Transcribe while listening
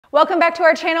Welcome back to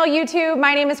our channel, YouTube.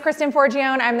 My name is Kristen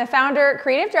Forgione. I'm the founder,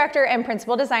 creative director, and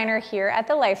principal designer here at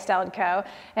THELIFESTYLEDCO,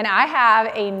 and I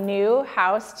have a new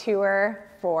house tour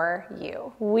for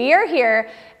you. We are here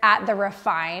at the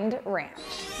Refined Ranch.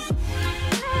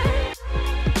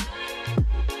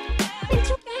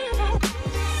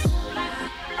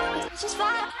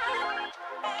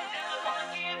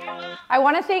 I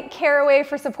want to thank Caraway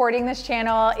for supporting this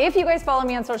channel. If you guys follow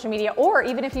me on social media, or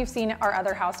even if you've seen our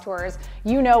other house tours,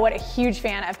 you know what a huge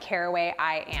fan of Caraway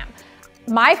I am.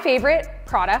 My favorite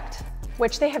product,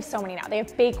 which they have so many now. They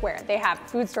have bakeware, they have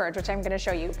food storage, which I'm gonna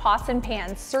show you, pots and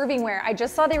pans, servingware. I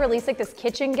just saw they released like this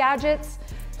kitchen gadgets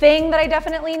thing that I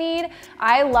definitely need.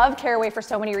 I love Caraway for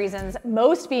so many reasons,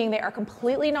 most being they are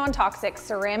completely non-toxic,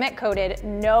 ceramic coated,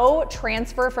 no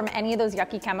transfer from any of those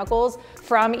yucky chemicals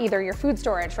from either your food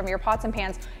storage, from your pots and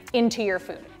pans, into your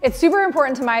food. It's super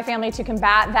important to my family to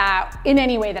combat that in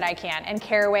any way that I can, and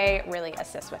Caraway really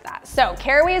assists with that. So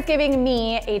Caraway is giving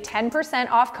me a 10%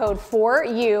 off code for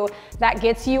you that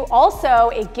gets you also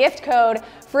a gift code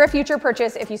for a future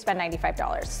purchase if you spend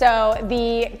 $95. So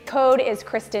the code is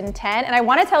Kristen10, and I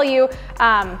wanna tell you,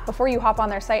 before you hop on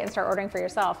their site and start ordering for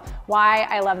yourself, why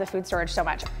I love the food storage so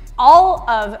much. All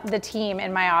of the team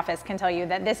in my office can tell you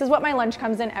that this is what my lunch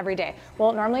comes in every day.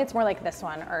 Well, normally it's more like this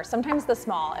one, or sometimes the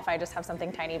small if I just have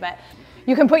something tiny, but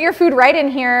you can put your food right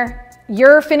in here.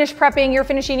 You're finished prepping, you're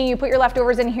finished eating, you put your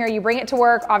leftovers in here, you bring it to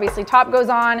work, obviously top goes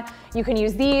on. You can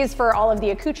use these for all of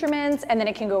the accoutrements, and then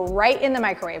it can go right in the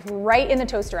microwave, right in the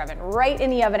toaster oven, right in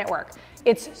the oven at work.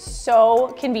 It's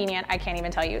so convenient, I can't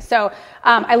even tell you. So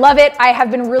I love it. I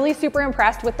have been really super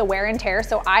impressed with the wear and tear.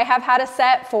 So I have had a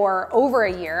set for over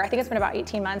a year. I think it's been about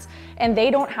 18 months, and they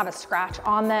don't have a scratch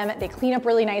on them. They clean up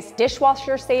really nice,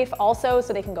 dishwasher safe also,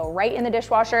 so they can go right in the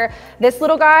dishwasher. This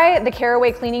little guy, the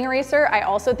Caraway cleaning eraser, I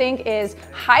also think is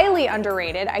highly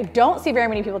underrated. I don't see very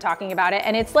many people talking about it,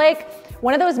 and it's like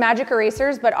one of those magic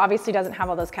erasers, but obviously doesn't have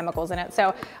all those chemicals in it.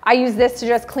 So I use this to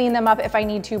just clean them up if I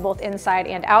need to, both inside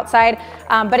and outside.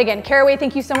 But again, Caraway,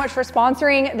 thank you so much for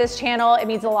sponsoring this channel. It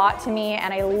means a lot to me,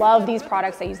 and I love these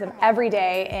products. I use them every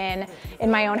day in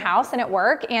my own house and at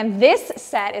work. And this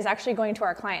set is actually going to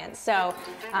our clients. So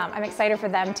I'm excited for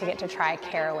them to get to try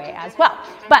Caraway as well.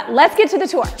 But let's get to the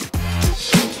tour.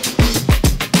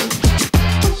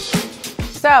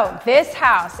 So this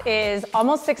house is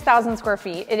almost 6,000 square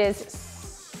feet. It is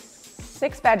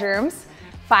 6 bedrooms,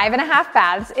 5.5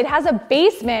 baths. It has a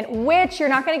basement, which you're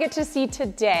not gonna get to see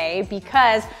today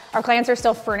because our clients are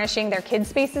still furnishing their kids'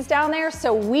 spaces down there.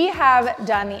 So we have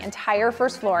done the entire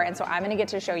first floor, and so I'm gonna get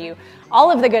to show you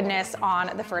all of the goodness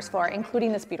on the first floor,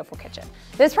 including this beautiful kitchen.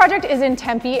 This project is in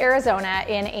Tempe, Arizona,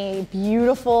 in a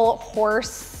beautiful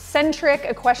horse-centric,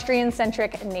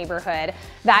 equestrian-centric neighborhood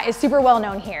that is super well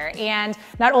known here. And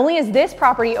not only is this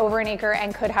property over an acre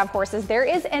and could have horses, there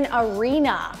is an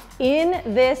arena in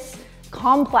this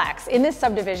complex, in this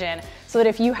subdivision, so that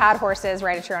if you had horses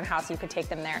right at your own house, you could take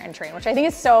them there and train, which I think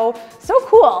is so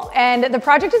cool. And the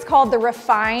project is called the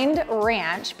Refined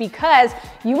Ranch because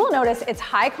you will notice it's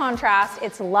high contrast,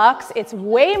 it's luxe, it's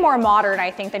way more modern, I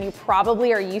think, than you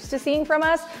probably are used to seeing from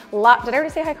us. Did I already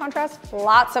say high contrast?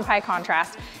 Lots of high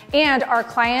contrast. And our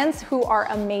clients, who are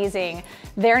amazing,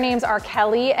 their names are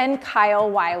Kelly and Kyle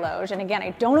Weiloge. And again, I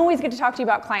don't always get to talk to you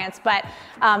about clients, but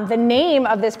the name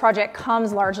of this project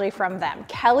comes largely from them.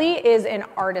 Kelly is an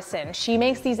artisan. She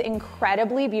makes these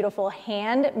incredibly beautiful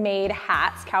handmade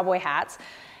hats, cowboy hats,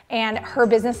 and her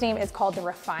business name is called the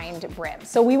Refined Brim.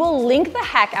 So we will link the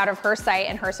heck out of her site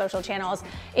and her social channels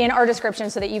in our description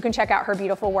so that you can check out her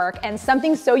beautiful work. And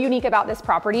something so unique about this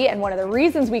property, and one of the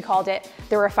reasons we called it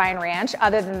the Refined Ranch,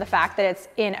 other than the fact that it's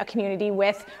in a community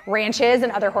with ranches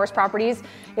and other horse properties,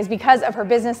 is because of her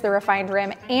business, the Refined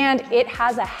Brim, and it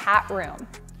has a hat room.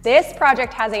 This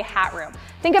project has a hat room.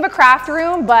 Think of a craft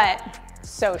room, but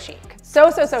so chic. So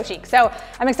chic. So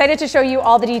I'm excited to show you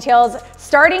all the details,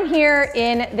 starting here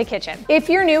in the kitchen. If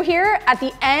you're new here, at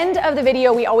the end of the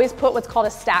video, we always put what's called a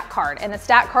stat card. And the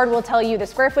stat card will tell you the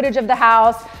square footage of the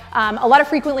house, a lot of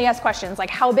frequently asked questions like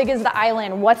how big is the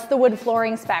island? What's the wood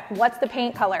flooring spec? What's the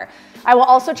paint color? I will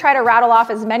also try to rattle off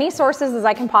as many sources as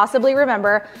I can possibly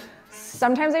remember.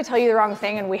 Sometimes I tell you the wrong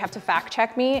thing and we have to fact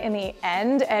check me in the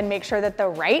end and make sure that the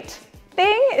right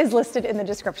thing is listed in the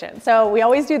description. So we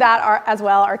always do that as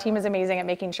well. Our team is amazing at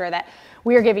making sure that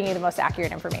we are giving you the most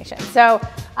accurate information. So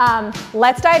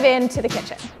let's dive into the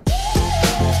kitchen.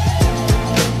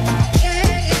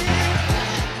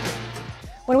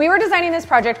 When we were designing this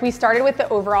project, we started with the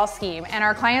overall scheme, and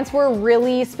our clients were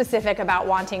really specific about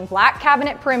wanting black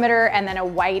cabinet perimeter and then a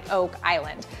white oak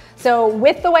island. So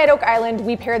with the white oak island,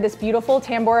 we paired this beautiful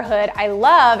tambour hood I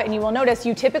love, and you will notice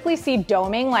you typically see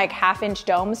doming, like 1/2-inch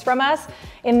domes from us.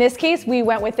 In this case, we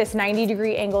went with this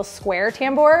 90-degree angle square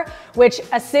tambour, which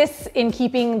assists in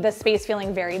keeping the space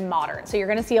feeling very modern. So you're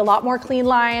gonna see a lot more clean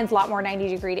lines, a lot more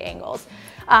 90-degree angles.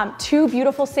 2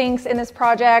 beautiful sinks in this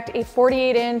project, a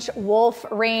 48-inch Wolf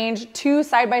range, 2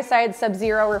 side-by-side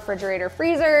Sub-Zero refrigerator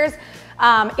freezers.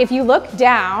 If you look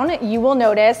down, you will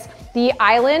notice the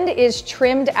island is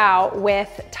trimmed out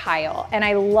with tile, and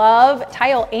I love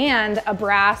tile and a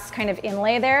brass kind of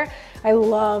inlay there. I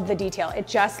love the detail. It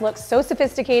just looks so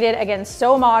sophisticated, again,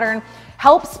 so modern,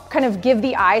 helps kind of give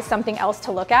the eye something else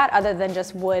to look at other than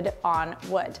just wood on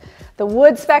wood. The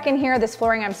wood spec in here, this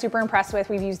flooring I'm super impressed with.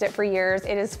 We've used it for years.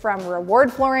 It is from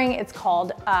Reward Flooring. It's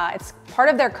called, it's part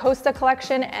of their Costa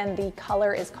collection, and the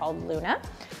color is called Luna.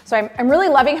 So I'm really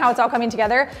loving how it's all coming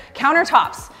together.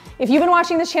 Countertops. If you've been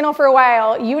watching this channel for a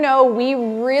while, you know we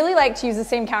really like to use the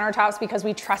same countertops because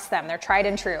we trust them. They're tried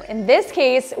and true. In this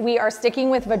case, we are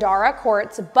sticking with Vidara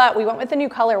quartz, but we went with a new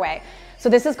colorway. So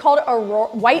this is called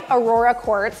White Aurora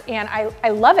Quartz, and I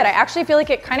love it. I actually feel like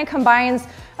it kind of combines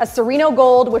a Sereno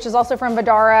Gold, which is also from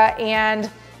Vidara, and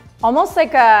almost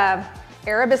like a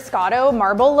Arabescado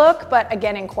marble look, but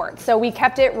again in quartz. So we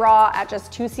kept it raw at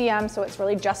just 2 cm, so it's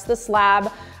really just the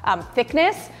slab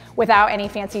thickness without any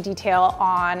fancy detail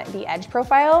on the edge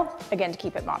profile, again, to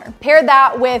keep it modern. Paired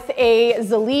that with a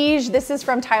Zalige. This is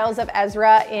from Tiles of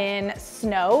Ezra in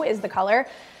Snow is the color.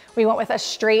 We went with a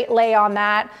straight lay on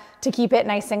that to keep it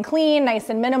nice and clean, nice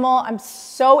and minimal. I'm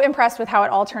so impressed with how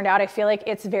it all turned out. I feel like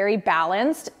it's very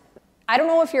balanced. I don't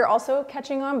know if you're also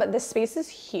catching on, but this space is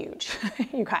huge,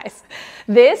 you guys.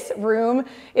 This room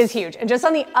is huge. And just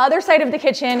on the other side of the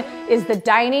kitchen is the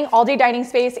dining, all-day dining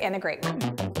space and the great room.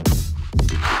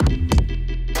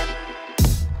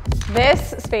 This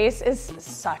space is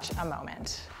such a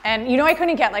moment. And you know I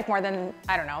couldn't get like more than,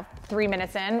 I don't know, 3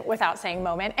 minutes in without saying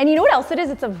moment. And you know what else it is?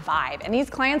 It's a vibe. And these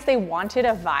clients, they wanted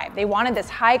a vibe. They wanted this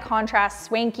high contrast,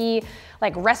 swanky,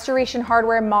 like restoration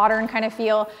hardware, modern kind of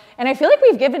feel. And I feel like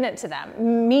we've given it to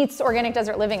them. Meets organic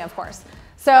desert living, of course.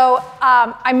 So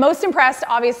I'm most impressed,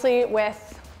 obviously, with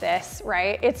this,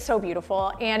 right? It's so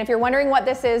beautiful. And if you're wondering what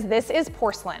this is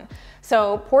porcelain.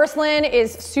 So porcelain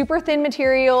is super thin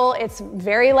material. It's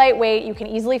very lightweight. You can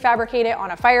easily fabricate it on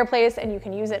a fireplace, and you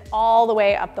can use it all the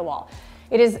way up the wall.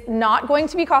 It is not going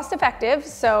to be cost effective.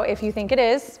 So if you think it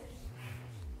is,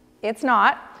 it's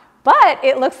not, but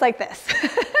it looks like this.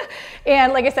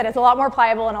 And like I said, it's a lot more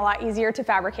pliable and a lot easier to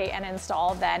fabricate and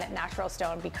install than natural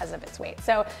stone because of its weight.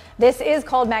 So this is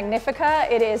called Magnifica.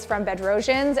 It is from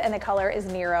Bedrosians, and the color is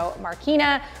Nero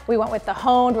Marquina. We went with the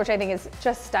honed, which I think is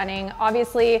just stunning.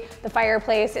 Obviously, the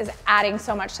fireplace is adding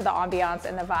so much to the ambiance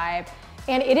and the vibe.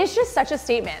 And it is just such a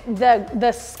statement.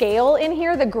 The scale in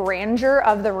here, the grandeur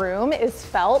of the room is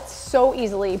felt so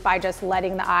easily by just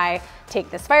letting the eye take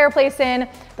this fireplace in.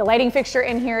 The lighting fixture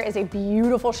in here is a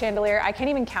beautiful chandelier. I can't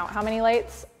even count how many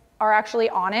lights are actually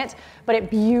on it, but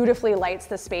it beautifully lights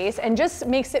the space and just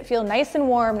makes it feel nice and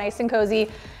warm, nice and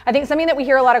cozy. I think something that we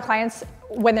hear a lot of clients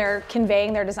when they're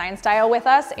conveying their design style with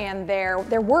us, and they're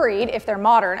worried if they're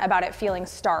modern about it feeling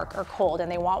stark or cold,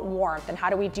 and they want warmth. And how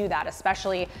do we do that,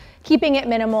 especially keeping it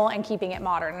minimal and keeping it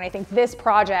modern? And I think this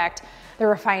project, the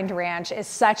Refined Ranch, is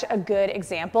such a good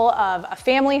example of a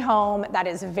family home that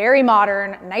is very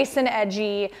modern, nice and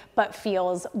edgy, but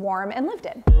feels warm and lived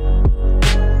in.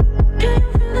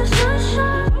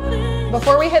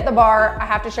 Before we hit the bar, I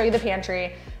have to show you the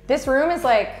pantry. This room is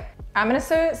like, I'm gonna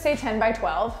say 10 by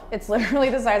 12. It's literally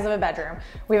the size of a bedroom.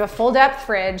 We have a full depth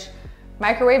fridge,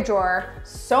 microwave drawer,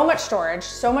 so much storage,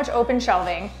 so much open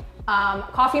shelving.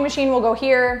 Coffee machine will go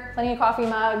here, plenty of coffee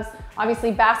mugs,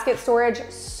 obviously basket storage,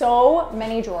 so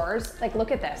many drawers. Like,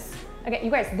 look at this. Okay,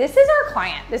 you guys, this is our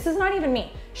client. This is not even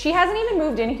me. She hasn't even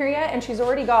moved in here yet, and she's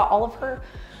already got all of her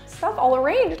stuff all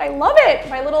arranged. I love it.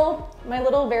 My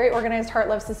little very organized heart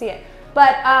loves to see it.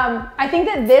 But I think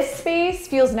that this space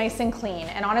feels nice and clean.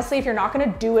 And honestly, if you're not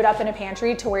gonna do it up in a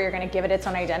pantry to where you're gonna give it its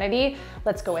own identity,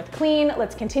 let's go with clean.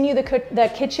 Let's continue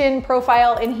the kitchen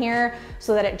profile in here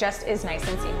so that it just is nice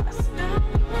and seamless.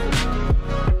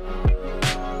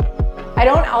 I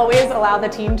don't always allow the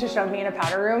team to shove me in a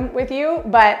powder room with you,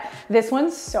 but this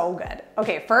one's so good.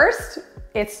 Okay, first,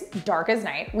 it's dark as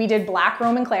night. We did black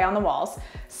Roman clay on the walls.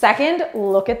 Second,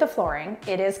 look at the flooring.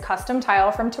 It is custom tile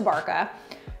from Tabarca.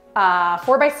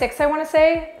 4x6, I wanna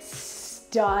say.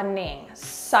 Stunning,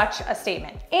 such a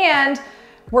statement. And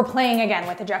we're playing again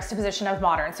with the juxtaposition of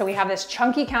modern. So we have this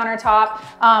chunky countertop.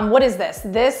 What is this?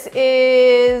 This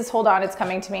is, hold on, it's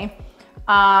coming to me.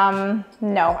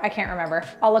 No, I can't remember.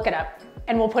 I'll look it up.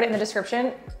 and we'll put it in the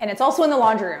description. And it's also in the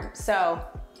laundry room, so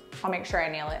I'll make sure I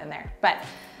nail it in there. But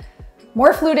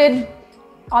more fluted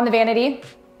on the vanity.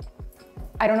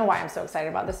 I don't know why I'm so excited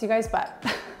about this, you guys, but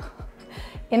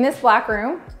in this black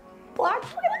room, black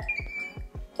toilet,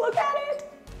 look at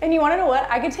it. And you wanna know what?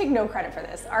 I could take no credit for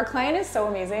this. Our client is so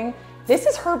amazing. This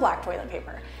is her black toilet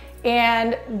paper.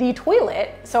 And the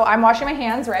toilet, so I'm washing my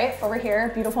hands, right, over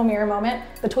here, beautiful mirror moment.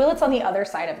 The toilet's on the other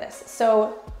side of this.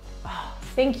 So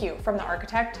thank you from the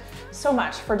architect so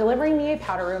much for delivering me a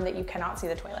powder room that you cannot see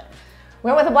the toilet.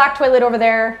 Went with a black toilet over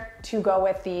there to go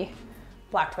with the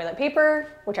black toilet paper,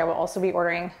 which I will also be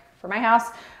ordering for my house.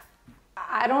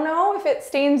 I don't know if it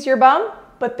stains your bum,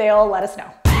 but they'll let us know.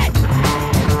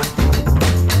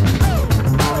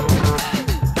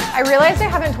 I realized I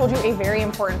haven't told you a very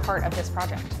important part of this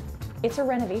project. It's a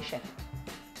renovation.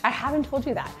 I haven't told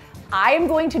you that. I am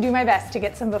going to do my best to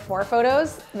get some before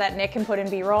photos that Nick can put in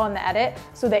B-roll in the edit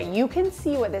so that you can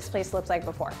see what this place looks like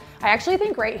before. I actually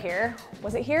think right here,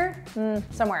 was it here?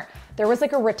 Somewhere. There was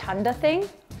like a rotunda thing.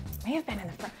 May have been in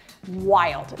the front.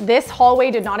 Wild. This hallway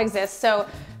did not exist. So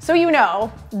you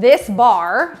know, this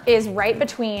bar is right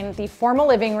between the formal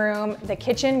living room, the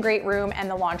kitchen, great room, and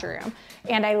the laundry room.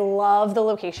 And I love the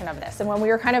location of this. And when we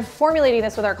were kind of formulating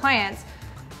this with our clients,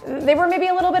 they were maybe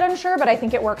a little bit unsure, but I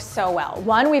think it works so well.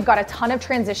 One, we've got a ton of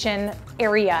transition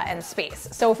area and space.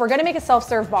 So if we're gonna make a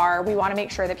self-serve bar, we wanna make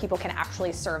sure that people can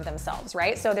actually serve themselves,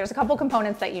 right? So there's a couple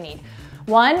components that you need.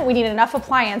 One, we need enough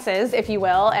appliances, if you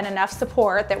will, and enough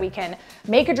support that we can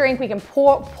make a drink, we can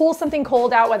pull something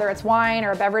cold out, whether it's wine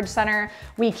or a beverage center.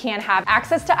 We can have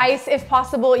access to ice if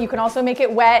possible. You can also make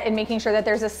it wet and making sure that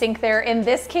there's a sink there. In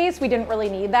this case, we didn't really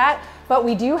need that, but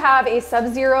we do have a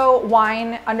Sub-Zero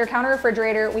wine under-counter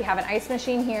refrigerator. We have an ice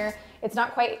machine here. It's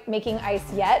not quite making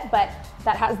ice yet, but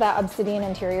that has that obsidian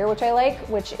interior, which I like,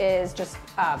 which is just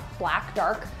black,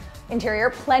 dark interior,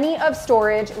 plenty of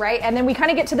storage, right? And then we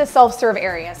kind of get to the self-serve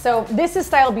area. So this is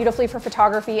styled beautifully for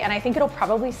photography, and I think it'll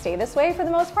probably stay this way for the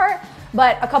most part.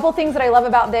 But a couple things that I love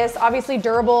about this, obviously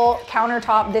durable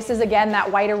countertop. This is again,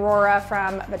 that white Aurora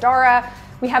from Vidara.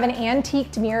 We have an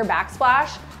antiqued mirror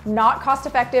backsplash, not cost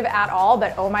effective at all,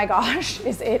 but oh my gosh,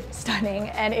 is it stunning.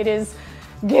 And it is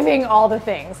giving all the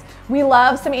things. We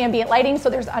love some ambient lighting, so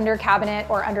there's under cabinet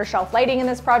or under shelf lighting in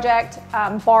this project,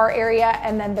 bar area,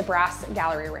 and then the brass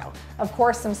gallery rail. Of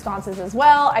course, some sconces as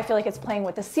well. I feel like it's playing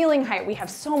with the ceiling height. We have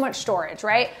so much storage,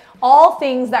 right? All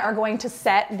things that are going to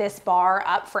set this bar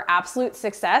up for absolute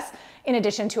success, in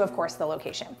addition to, of course, the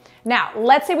location. Now,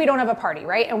 let's say we don't have a party,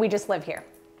 right? And we just live here.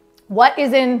 What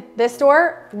is in this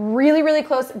door? Really, really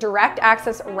close, direct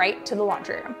access right to the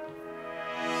laundry room.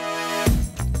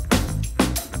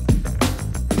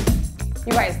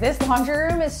 You guys, this laundry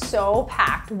room is so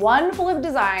packed. One, full of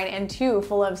design, and two,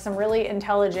 full of some really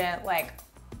intelligent, like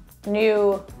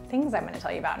new things I'm gonna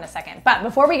tell you about in a second. But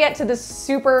before we get to this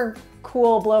super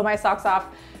cool, blow my socks off,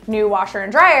 new washer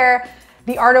and dryer,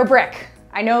 the Arto brick.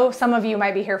 I know some of you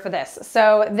might be here for this.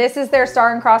 So this is their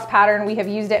star and cross pattern. We have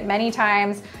used it many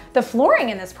times. The flooring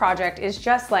in this project is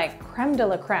just like creme de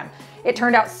la creme. It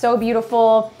turned out so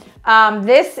beautiful.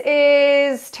 This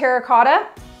is terracotta.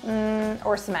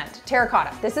 Or cement,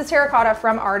 terracotta. This is terracotta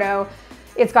from Arto.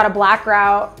 It's got a black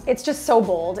grout. It's just so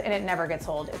bold and it never gets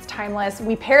old. It's timeless.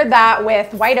 We paired that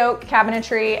with white oak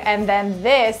cabinetry, and then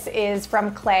this is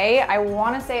from clay. I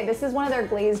wanna say this is one of their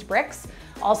glazed bricks,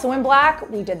 also in black.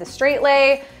 We did the straight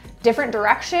lay, different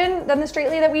direction than the straight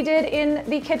lay that we did in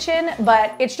the kitchen,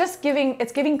 but it's just giving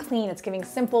clean, it's giving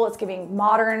simple, it's giving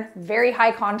modern, very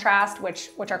high contrast, which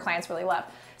our clients really love.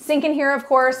 Sink in here, of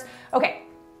course. Okay.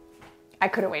 I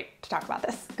couldn't wait to talk about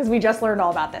this because we just learned all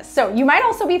about this. So you might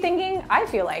also be thinking, I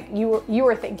feel like you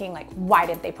were thinking like, why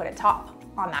did they put a top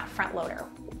on that front loader?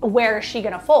 Where is she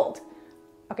gonna fold?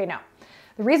 Okay, no.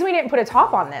 The reason we didn't put a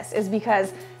top on this is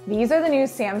because these are the new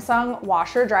Samsung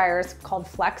washer dryers called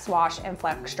Flex Wash and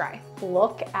Flex Dry.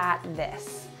 Look at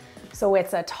this. So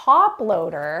it's a top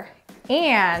loader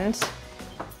and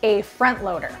a front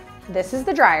loader. This is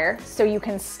the dryer, so you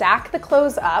can stack the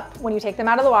clothes up when you take them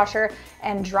out of the washer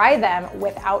and dry them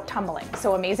without tumbling.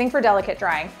 So amazing for delicate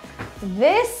drying.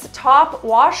 This top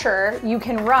washer you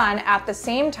can run at the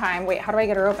same time. Wait, how do I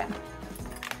get her open?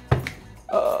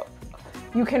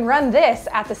 You can run this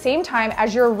at the same time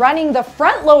as you're running the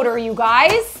front loader, you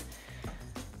guys.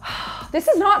 This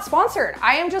is not sponsored.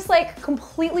 I am just like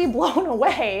completely blown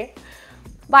away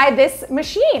by this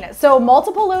machine. So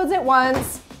multiple loads at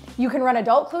once. You can run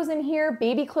adult clothes in here,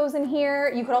 baby clothes in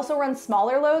here. You could also run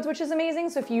smaller loads, which is amazing.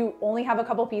 So if you only have a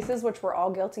couple pieces, which we're all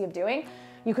guilty of doing,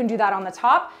 you can do that on the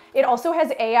top. It also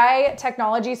has AI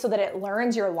technology so that it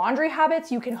learns your laundry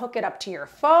habits. You can hook it up to your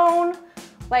phone.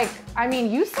 Like, I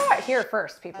mean, you saw it here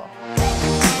first, people.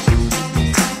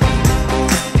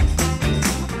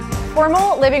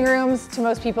 Formal living rooms to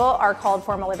most people are called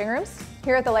formal living rooms.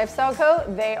 Here at the Lifestyle Co,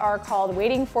 they are called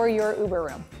waiting for your Uber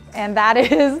room. And that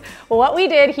is what we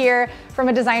did here from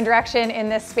a design direction in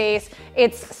this space.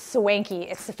 It's swanky,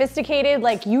 it's sophisticated.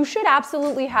 Like, you should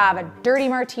absolutely have a dirty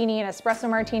martini, an espresso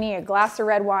martini, a glass of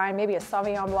red wine, maybe a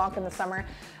Sauvignon Blanc in the summer.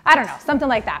 I don't know, something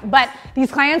like that. But these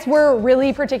clients were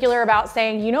really particular about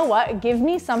saying, you know what, give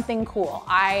me something cool.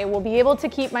 I will be able to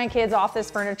keep my kids off this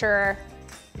furniture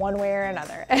one way or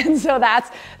another. And so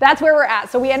that's where we're at.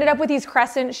 So we ended up with these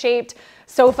crescent shaped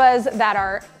sofas that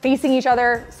are facing each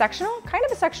other, sectional, kind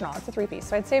of a sectional, it's a 3-piece.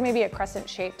 So I'd say maybe a crescent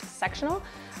shaped sectional.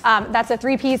 That's a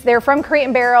 3-piece. They're from Crate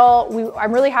and Barrel.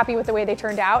 I'm really happy with the way they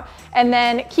turned out. And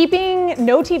then keeping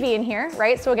no TV in here,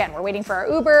 right? So again, we're waiting for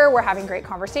our Uber, we're having great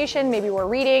conversation, maybe we're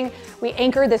reading. We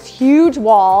anchor this huge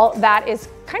wall that is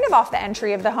kind of off the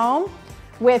entry of the home,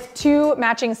 with 2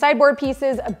 matching sideboard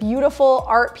pieces, a beautiful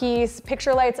art piece,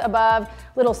 picture lights above,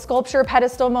 little sculpture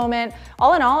pedestal moment.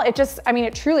 All in all, it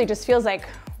truly just feels like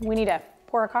we need to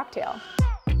pour a cocktail.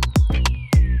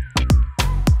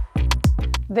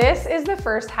 This is the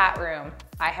first hat room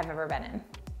I have ever been in.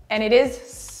 And it is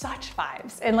such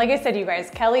vibes. And like I said, you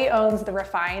guys, Kelly owns the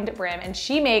Refined Brim and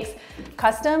she makes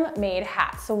custom made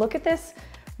hats. So look at this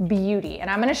beauty.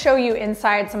 And I'm gonna show you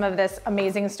inside some of this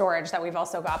amazing storage that we've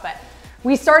also got. But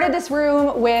we started this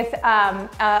room with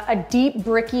a deep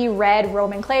bricky red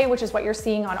Roman clay, which is what you're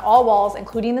seeing on all walls,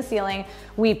 including the ceiling.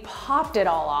 We popped it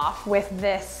all off with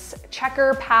this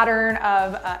checker pattern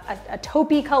of a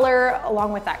taupey color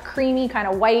along with that creamy kind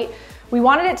of white. We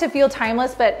wanted it to feel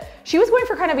timeless, but she was going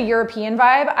for kind of a European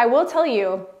vibe. I will tell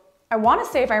you, I wanna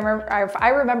say if I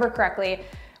remember correctly,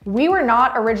 we were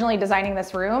not originally designing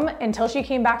this room until she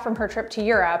came back from her trip to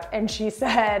Europe and she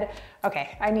said,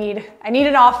 okay, I need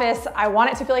an office. I want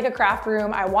it to feel like a craft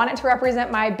room. I want it to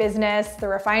represent my business, the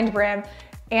Refined Brim,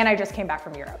 and I just came back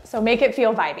from Europe. So make it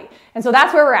feel vibey. And so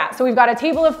that's where we're at. So we've got a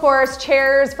table, of course,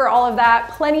 chairs for all of that,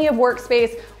 plenty of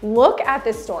workspace. Look at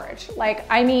this storage. Like,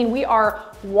 I mean, we are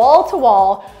wall to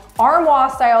wall, armoire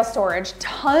style storage,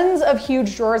 tons of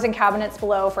huge drawers and cabinets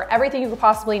below for everything you could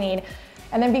possibly need.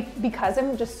 And then because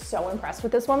I'm just so impressed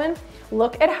with this woman,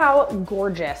 look at how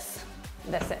gorgeous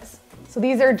this is. So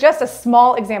these are just a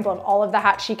small example of all of the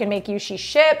hats she can make you. She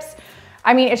ships.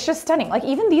 I mean, it's just stunning. Like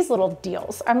even these little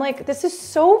deals, I'm like, this is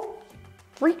so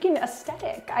freaking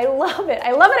aesthetic. I love it.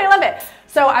 I love it. I love it.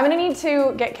 So I'm gonna need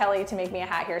to get Kelly to make me a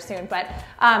hat here soon. But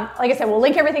like I said, we'll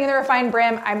link everything in the Refined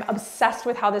Brim. I'm obsessed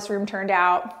with how this room turned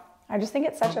out. I just think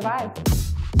it's such a vibe.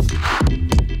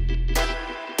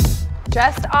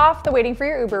 Just off the waiting for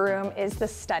your Uber room is the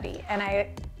study. And I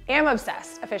am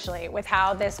obsessed officially with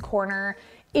how this corner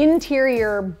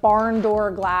interior barn door,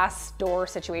 glass door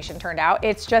situation turned out.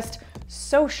 It's just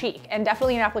so chic and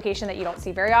definitely an application that you don't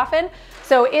see very often.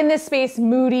 So in this space,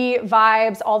 moody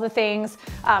vibes, all the things.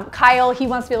 Kyle, he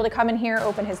wants to be able to come in here,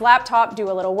 open his laptop,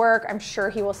 do a little work. I'm sure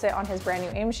he will sit on his brand new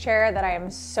Ames chair that I am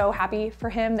so happy for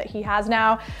him that he has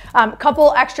now.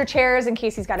 Couple extra chairs in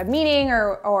case he's got a meeting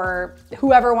or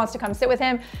whoever wants to come sit with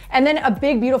him. And then a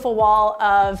big, beautiful wall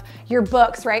of your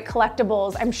books, right?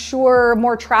 Collectibles. I'm sure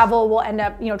more travel will end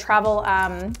up, travel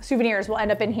souvenirs will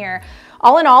end up in here.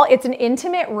 All in all, it's an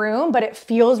intimate room, but it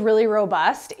feels really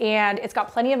robust and it's got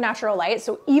plenty of natural light.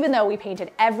 So even though we painted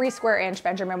every square inch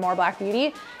Benjamin Moore Black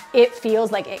Beauty, it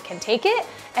feels like it can take it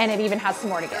and it even has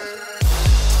some more to give.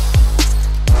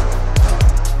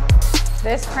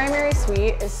 This primary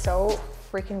suite is so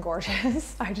freaking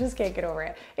gorgeous. I just can't get over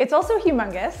it. It's also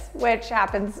humongous, which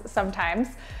happens sometimes.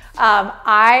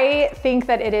 I think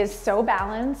that it is so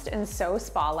balanced and so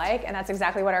spa-like, and that's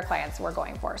exactly what our clients were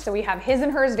going for. So we have his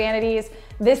and hers vanities.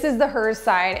 This is the hers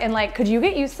side. And like, could you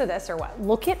get used to this or what?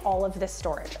 Look at all of this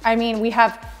storage. I mean, we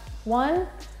have one,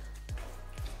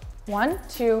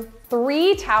 two,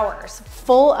 3 towers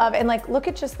full of, and like, look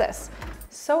at just this.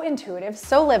 So intuitive,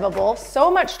 so livable,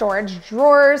 so much storage,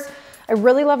 drawers. I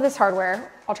really love this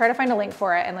hardware. I'll try to find a link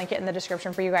for it and link it in the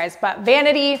description for you guys. But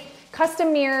vanity,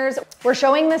 custom mirrors. We're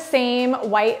showing the same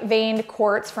white veined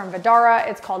quartz from Vidara.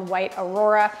 It's called White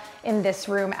Aurora in this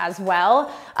room as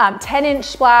well. 10-inch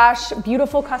splash,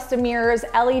 beautiful custom mirrors,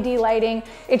 LED lighting.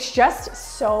 It's just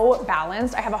so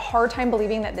balanced. I have a hard time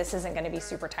believing that this isn't gonna be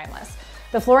super timeless.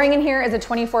 The flooring in here is a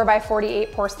 24 by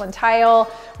 48 porcelain tile,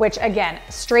 which again,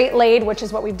 straight laid, which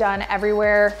is what we've done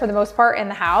everywhere for the most part in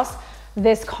the house.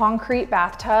 This concrete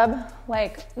bathtub,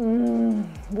 like,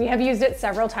 we have used it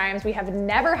several times. We have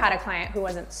never had a client who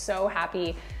wasn't so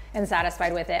happy and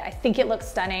satisfied with it. I think it looks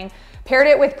stunning. Paired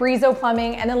it with Brizo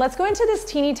plumbing, and then let's go into this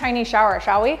teeny tiny shower,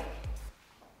 shall we?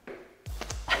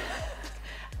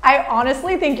 I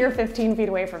honestly think you're 15 feet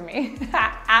away from me,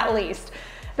 at least.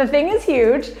 The thing is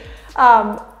huge.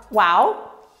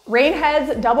 Wow. Rain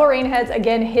heads, double rain heads,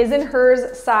 again, his and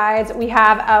hers sides. We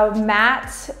have a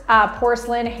matte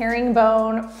porcelain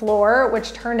herringbone floor,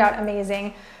 which turned out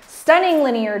amazing. Stunning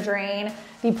linear drain.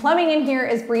 The plumbing in here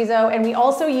is Brizo, and we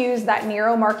also use that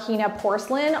Nero Marquina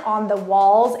porcelain on the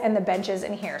walls and the benches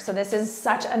in here. So this is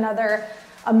such another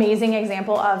amazing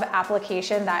example of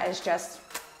application that is just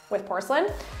with porcelain.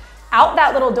 Out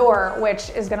that little door,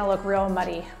 which is gonna look real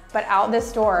muddy, but out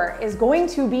this door is going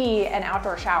to be an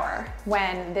outdoor shower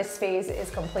when this phase is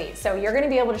complete. So you're gonna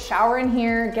be able to shower in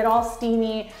here, get all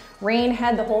steamy, rain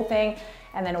head, the whole thing,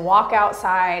 and then walk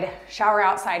outside, shower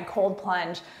outside, cold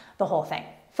plunge, the whole thing.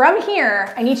 From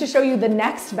here, I need to show you the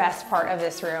next best part of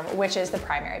this room, which is the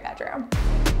primary bedroom.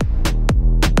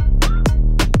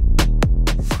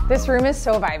 This room is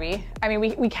so vibey. I mean,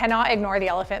 we cannot ignore the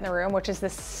elephant in the room, which is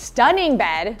this stunning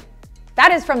bed.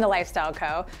 That is from the Lifestyle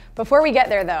Co. Before we get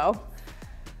there though,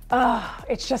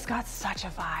 it's just got such a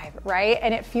vibe, right?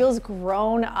 And it feels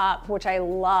grown up, which I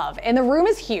love. And the room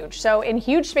is huge. So in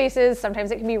huge spaces,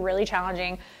 sometimes it can be really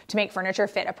challenging to make furniture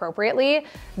fit appropriately.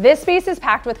 This space is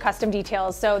packed with custom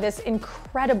details. So this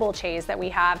incredible chaise that we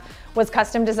have was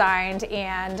custom designed,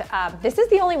 and this is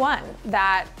the only one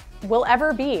that will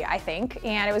ever be, I think.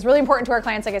 And it was really important to our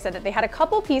clients, like I said, that they had a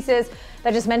couple pieces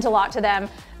that just meant a lot to them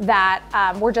that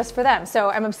were just for them.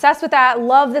 So I'm obsessed with that.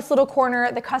 Love this little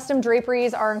corner. The custom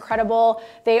draperies are incredible.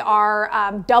 They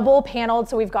are double paneled.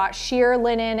 So we've got sheer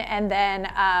linen and then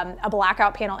a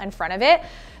blackout panel in front of it.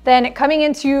 Then coming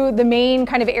into the main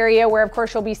kind of area where of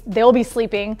course they'll be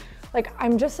sleeping. Like,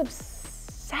 I'm just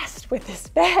obsessed with this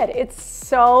bed. It's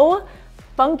so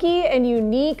funky and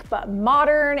unique, but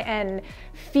modern and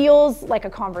feels like a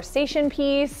conversation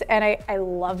piece, and I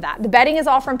love that. The bedding is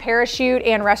all from Parachute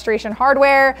and Restoration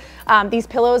Hardware. These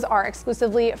pillows are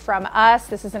exclusively from us.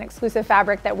 This is an exclusive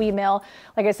fabric that we mill,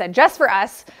 like I said, just for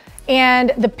us.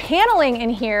 And the paneling in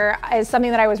here is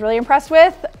something that I was really impressed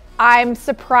with. I'm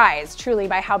surprised truly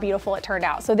by how beautiful it turned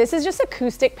out. So this is just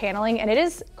acoustic paneling, and it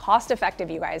is cost effective,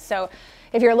 you guys. So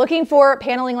if you're looking for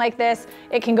paneling like this,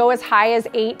 it can go as high as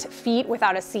 8 feet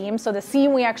without a seam. So the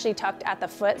seam we actually tucked at the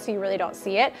foot, so you really don't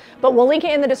see it, but we'll link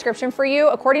it in the description for you.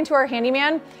 According to our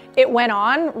handyman, it went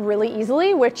on really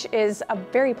easily, which is a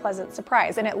very pleasant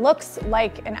surprise. And it looks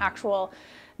like an actual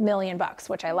 $1 million bucks,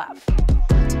 which I love.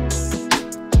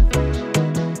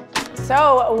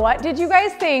 So what did you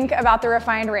guys think about the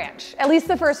Refined Ranch? At least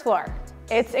the first floor.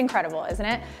 It's incredible, isn't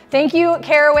it? Thank you,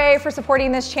 Caraway, for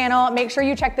supporting this channel. Make sure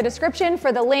you check the description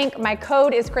for the link. My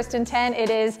code is Kristen10. It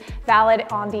is valid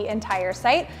on the entire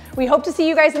site. We hope to see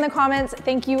you guys in the comments.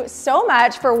 Thank you so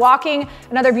much for walking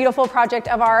another beautiful project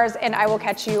of ours, and I will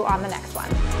catch you on the next one.